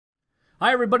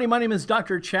Hi everybody, my name is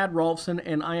Dr. Chad Rohlfsen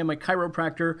and I am a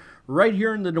chiropractor right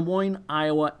here in the Des Moines,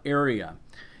 Iowa area.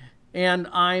 And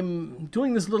I'm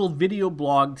doing this little video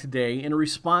blog today in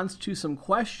response to some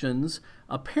questions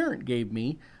a parent gave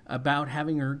me about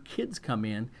having her kids come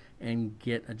in and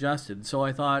get adjusted. So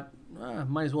I thought,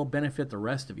 might as well benefit the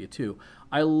rest of you too.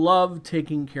 I love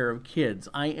taking care of kids.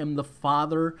 I am the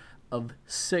father of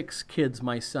 6 kids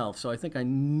myself, so I think I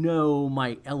know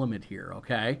my element here,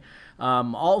 okay?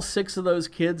 All 6 of those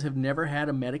kids have never had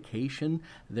a medication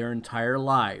their entire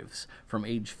lives, from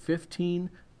age 15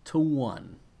 to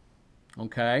 1,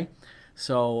 okay?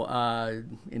 So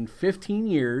in 15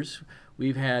 years,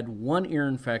 we've had 1 ear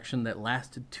infection that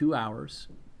lasted 2 hours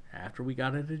after we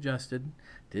got it adjusted.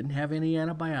 Didn't have any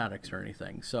antibiotics or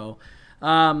anything. So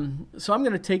I'm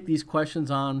going to take these questions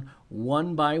on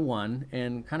one by one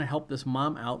and kind of help this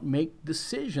mom out make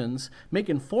decisions, make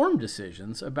informed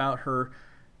decisions about her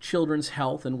children's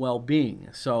health and well-being.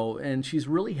 And she's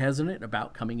really hesitant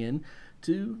about coming in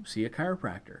to see a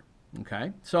chiropractor.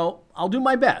 Okay, so I'll do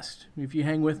my best if you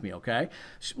hang with me, okay?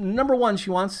 Number one, she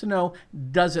wants to know,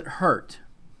 does it hurt?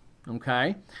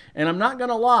 Okay, and I'm not going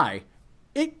to lie,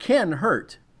 it can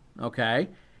hurt, okay,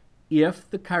 if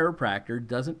the chiropractor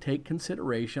doesn't take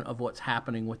consideration of what's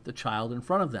happening with the child in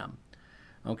front of them.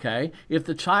 Okay, if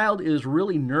the child is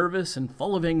really nervous and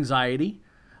full of anxiety,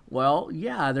 well,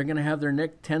 yeah, they're going to have their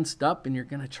neck tensed up and you're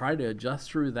going to try to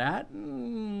adjust through that?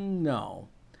 No.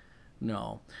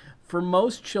 For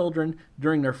most children,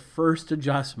 during their first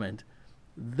adjustment,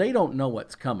 they don't know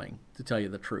what's coming, to tell you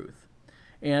the truth.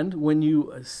 And when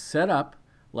you set up,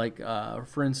 like,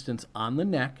 for instance, on the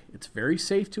neck, it's very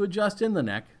safe to adjust in the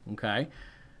neck, okay?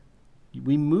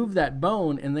 We move that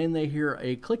bone, and then they hear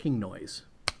a clicking noise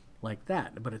like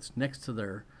that, but it's next to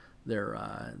their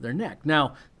neck.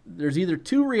 Now, there's either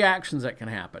 2 reactions that can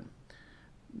happen.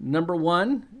 Number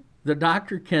one, the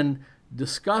doctor can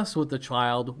discuss with the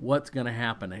child what's going to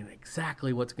happen and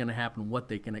exactly what's going to happen, what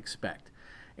they can expect.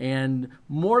 And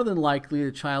more than likely,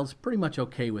 the child's pretty much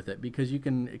okay with it because you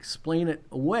can explain it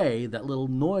away, that little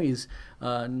noise,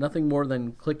 nothing more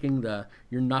than clicking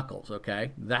your knuckles,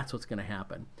 okay? That's what's going to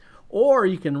happen. Or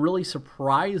you can really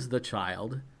surprise the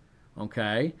child,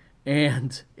 okay?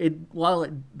 And while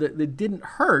it didn't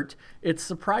hurt, it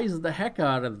surprises the heck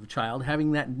out of the child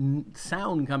having that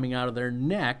sound coming out of their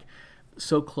neck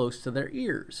so close to their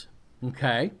ears,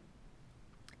 okay?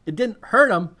 It didn't hurt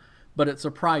them, but it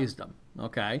surprised them.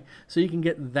 Okay, so you can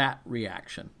get that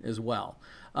reaction as well.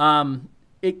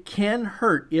 It can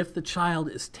hurt if the child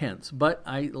is tense, but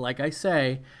like I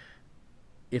say,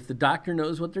 if the doctor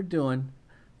knows what they're doing,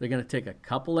 they're going to take a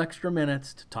couple extra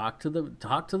minutes to talk to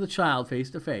the child face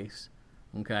to face.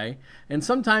 Okay, and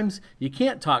sometimes you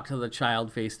can't talk to the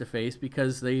child face to face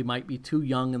because they might be too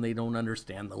young and they don't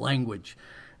understand the language,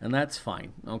 and that's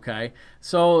fine. Okay,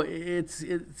 so it's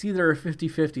either a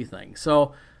 50-50 thing.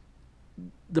 So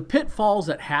the pitfalls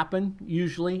that happen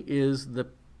usually is the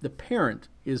parent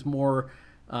is more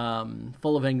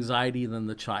full of anxiety than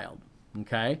the child,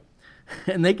 okay?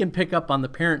 And they can pick up on the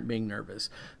parent being nervous.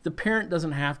 The parent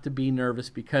doesn't have to be nervous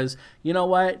because, you know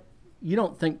what? You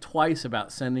don't think twice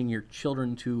about sending your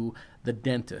children to the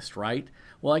dentist, right?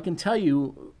 Well, I can tell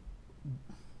you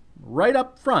right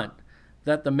up front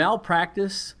that the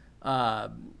malpractice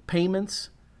payments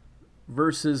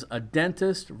versus a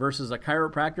dentist versus a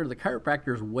chiropractor, the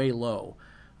chiropractor is way low,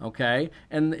 okay?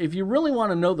 And if you really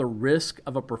want to know the risk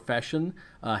of a profession,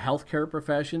 a healthcare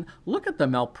profession, look at the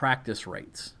malpractice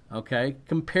rates, okay?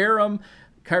 Compare them,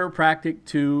 chiropractic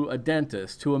to a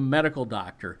dentist, to a medical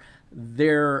doctor.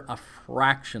 They're a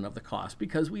fraction of the cost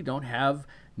because we don't have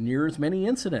near as many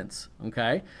incidents,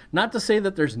 okay? Not to say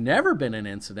that there's never been an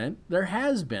incident, there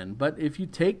has been, but if you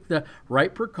take the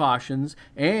right precautions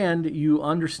and you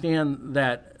understand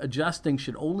that adjusting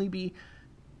should only be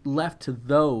left to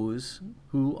those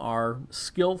who are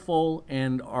skillful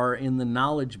and are in the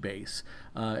knowledge base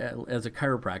as a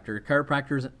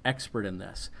chiropractor is an expert in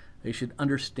this. They should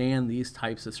understand these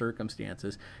types of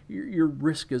circumstances. Your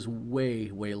risk is way,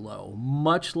 way low,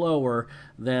 much lower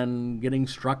than getting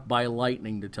struck by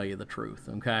lightning, to tell you the truth,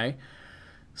 okay?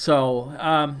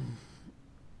 So,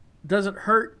 does it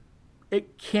hurt?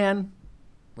 It can.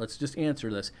 Let's just answer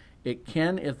this. It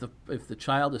can if the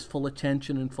child is full of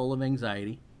tension and full of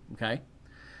anxiety, okay?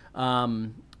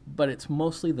 But it's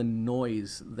mostly the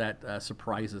noise that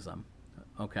surprises them,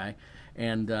 okay?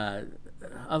 And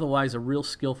otherwise, a real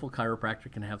skillful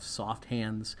chiropractor can have soft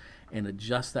hands and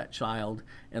adjust that child,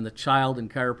 and the child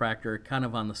and chiropractor are kind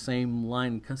of on the same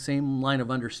line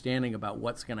of understanding about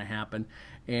what's going to happen,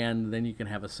 and then you can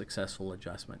have a successful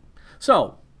adjustment.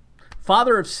 So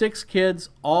Father of 6 kids,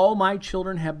 all my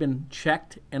children have been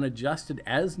checked and adjusted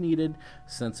as needed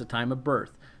since the time of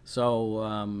birth.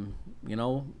 So, you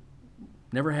know,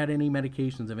 never had any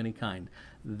medications of any kind.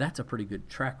 That's a pretty good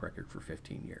track record for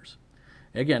 15 years.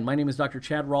 Again, my name is Dr.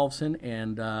 Chad Rohlfsen,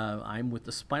 and I'm with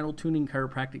the Spinal Tuning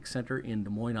Chiropractic Center in Des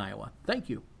Moines, Iowa. Thank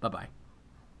you. Bye-bye.